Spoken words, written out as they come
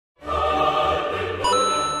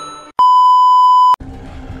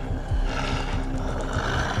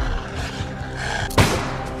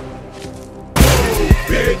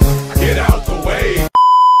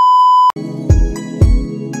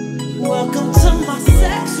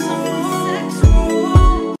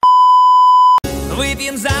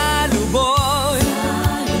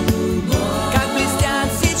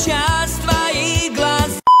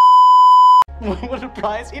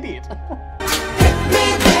me,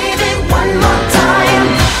 baby, one more time.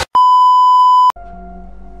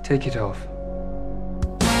 Take it off.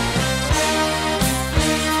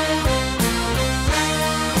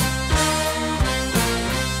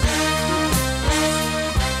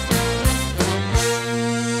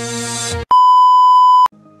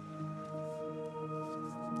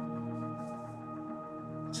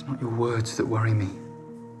 It's not your words that worry me,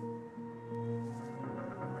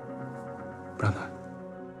 brother.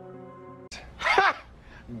 Ha!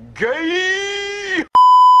 Gay!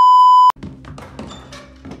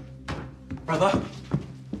 Brother!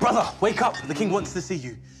 Brother, wake up! The king wants to see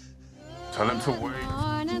you. Tell him to wait.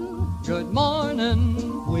 Good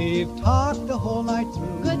morning. We've talked the whole night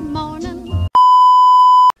through. Good morning.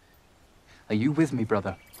 Are you with me,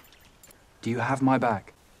 brother? Do you have my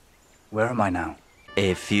back? Where am I now?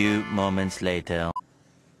 A few moments later.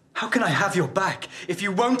 How can I have your back if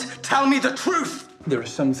you won't tell me the truth? There are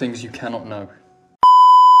some things you cannot know.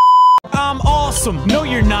 I'm awesome. No,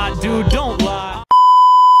 you're not, dude. Don't lie.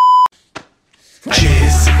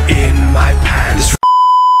 Jizz in my pants.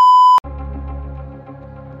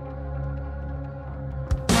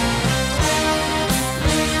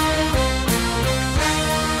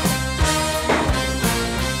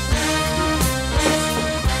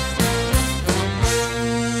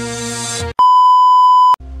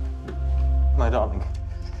 My darling.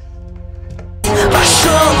 Good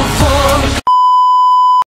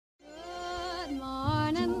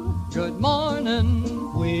morning. Good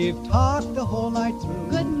morning. We've talked the whole night through.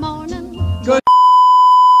 Good morning.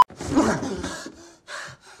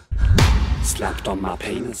 Slapped on my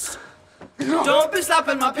penis. Don't be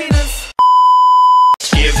slapping my penis.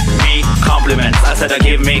 Give me compliments. I said,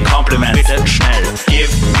 give me compliments. Bitte schnell.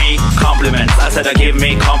 Give me compliments. I said, give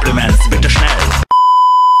me compliments. Bitte schnell.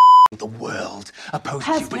 The world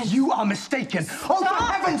opposes you, but you are mistaken. Oh, for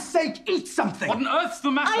heaven's sake, eat something! What on earth's the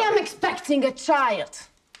matter? I am expecting a child.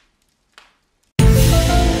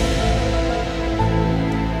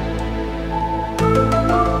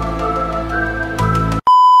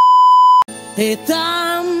 И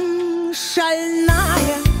там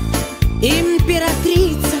шальная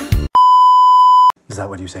императрица. Is that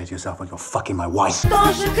what you say to yourself when you're fucking my wife?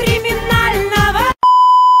 Тоже криминального.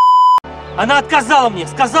 Она отказала мне,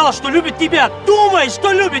 сказала, что любит тебя. Думай,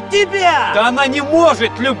 что любит тебя. Да она не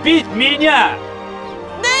может любить меня.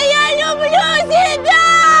 Да я люблю тебя!